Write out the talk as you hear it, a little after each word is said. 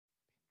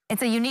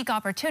It's a unique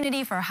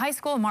opportunity for high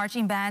school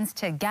marching bands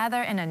to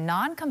gather in a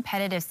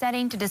non-competitive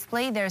setting to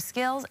display their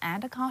skills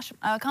and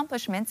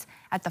accomplishments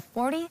at the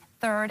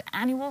 43rd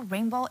Annual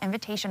Rainbow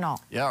Invitational.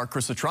 Yeah, our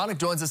Chris Citronic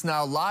joins us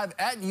now live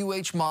at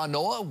UH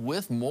Manoa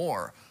with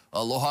more.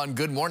 Aloha and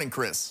good morning,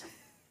 Chris.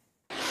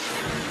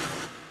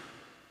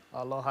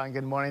 Aloha and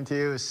good morning to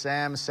you,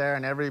 Sam, Sarah,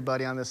 and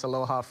everybody on this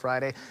Aloha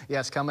Friday.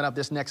 Yes, coming up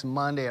this next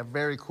Monday, a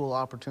very cool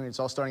opportunity. It's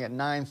all starting at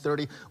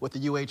 9:30 with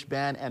the UH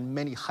Band and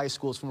many high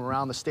schools from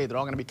around the state. They're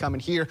all going to be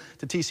coming here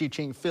to TC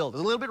Ching Field.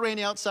 It's a little bit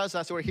rainy outside, so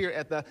that's why we're here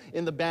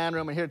in the band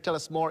room. And here to tell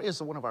us more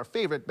is one of our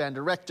favorite band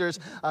directors,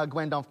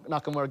 Gwen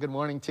Nakamura. Good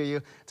morning to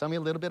you. Tell me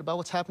a little bit about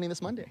what's happening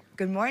this Monday.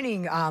 Good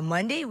morning.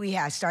 Monday, we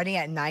have, starting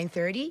at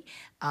 9:30,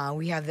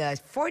 we have the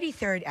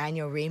 43rd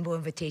Annual Rainbow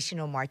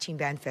Invitational Marching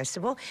Band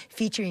Festival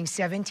featuring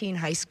 17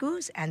 high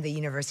schools, and the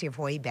University of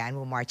Hawaii Band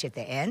will march at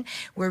the end.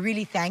 We're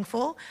really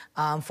thankful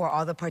for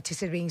all the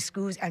participating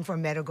schools and for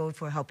Metagold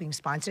for helping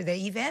sponsor the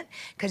event,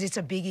 because it's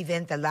a big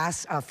event, the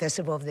last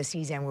festival of the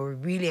season. We're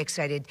really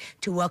excited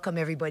to welcome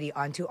everybody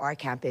onto our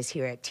campus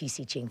here at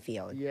TC Ching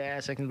Field.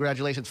 Yes, and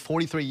congratulations,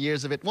 43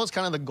 years of it. What's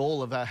kind of the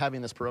goal of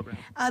having this program?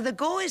 The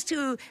goal is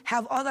to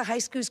have all the high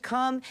schools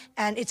come,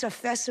 and it's a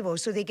festival,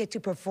 so they get to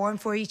perform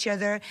for each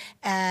other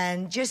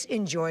and just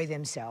enjoy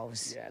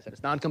themselves. Yes, and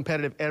it's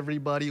non-competitive.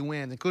 Everybody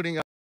wins, including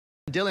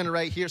Dylan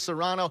right here,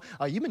 Serrano.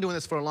 You've been doing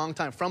this for a long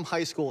time, from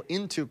high school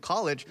into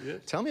college. Yes.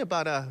 Tell me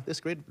about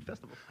this great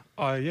festival.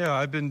 Yeah,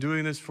 I've been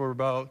doing this for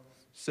about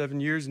 7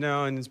 years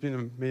now, and it's been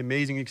an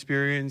amazing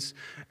experience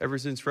ever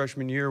since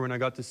freshman year when I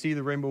got to see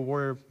the Rainbow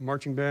Warrior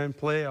Marching Band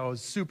play. I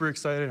was super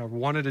excited. I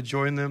wanted to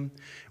join them.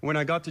 When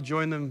I got to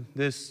join them,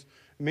 this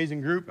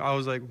amazing group, I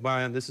was like,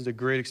 man, this is a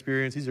great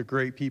experience. These are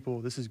great people.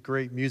 This is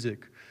great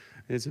music.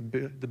 It's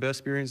the best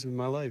experience of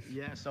my life.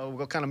 Yeah, so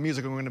what kind of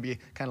music are we going to be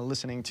kind of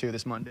listening to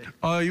this Monday?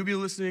 You'll be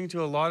listening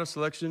to a lot of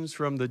selections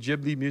from the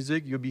Ghibli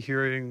music. You'll be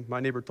hearing My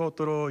Neighbor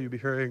Totoro. You'll be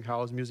hearing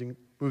Howl's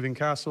Moving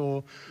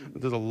Castle.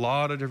 There's a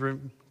lot of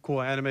different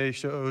cool anime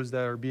shows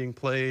that are being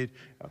played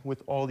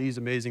with all these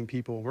amazing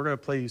people. We're going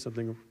to play you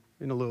something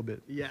in a little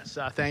bit. Yes,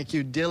 thank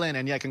you, Dylan.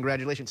 And yeah,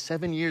 congratulations.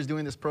 7 years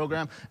doing this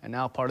program and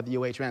now part of the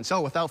UH Band.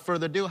 So without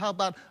further ado, how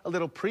about a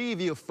little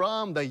preview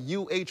from the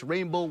UH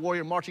Rainbow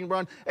Warrior Marching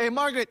Band? Hey,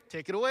 Margaret,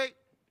 take it away.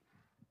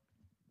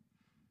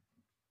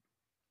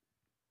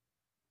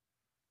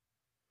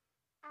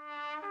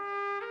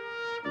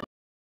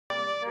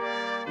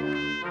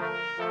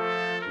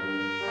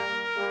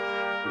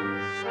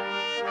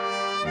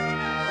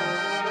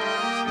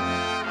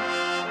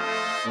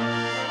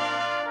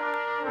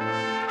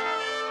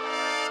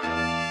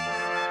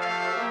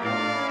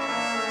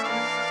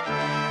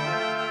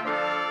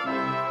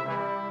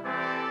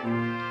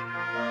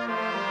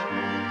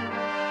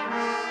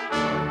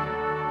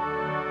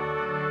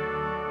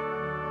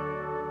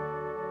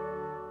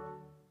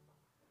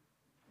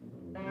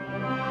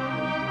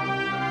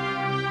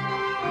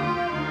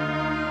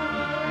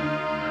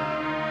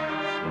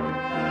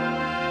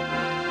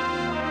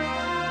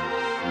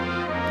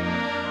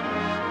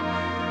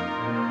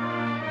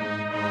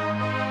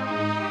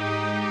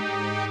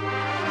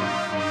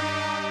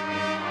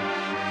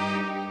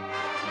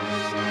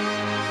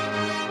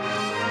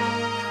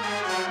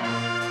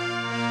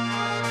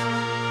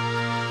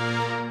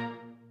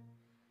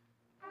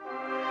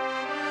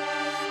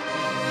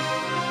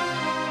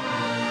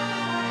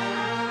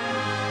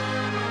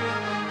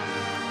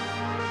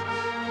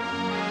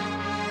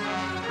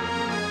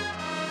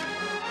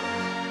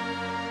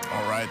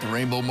 The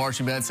Rainbow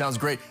Marching Band sounds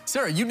great.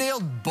 Sarah, you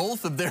nailed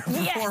both of their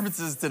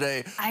performances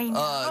today. I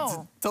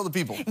know. Tell the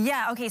people.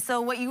 Yeah, okay,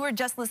 so what you were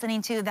just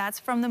listening to, that's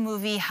from the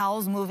movie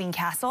Howl's Moving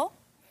Castle,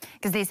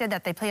 because they said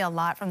that they play a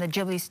lot from the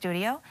Ghibli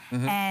studio.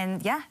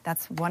 And yeah,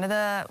 that's one of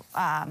the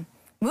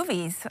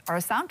movies or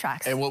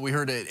soundtracks. And what we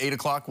heard at 8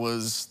 o'clock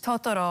was?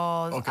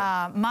 Totoro, okay.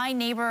 My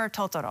Neighbor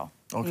Totoro.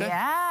 Okay.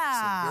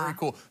 Yeah. So very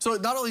cool. So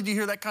not only do you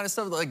hear that kind of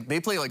stuff, like they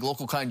play like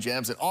local kind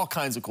jams and all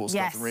kinds of cool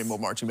stuff in Rainbow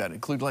Marching Band,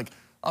 including like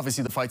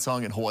obviously the fight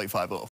song in Hawaii 5-0.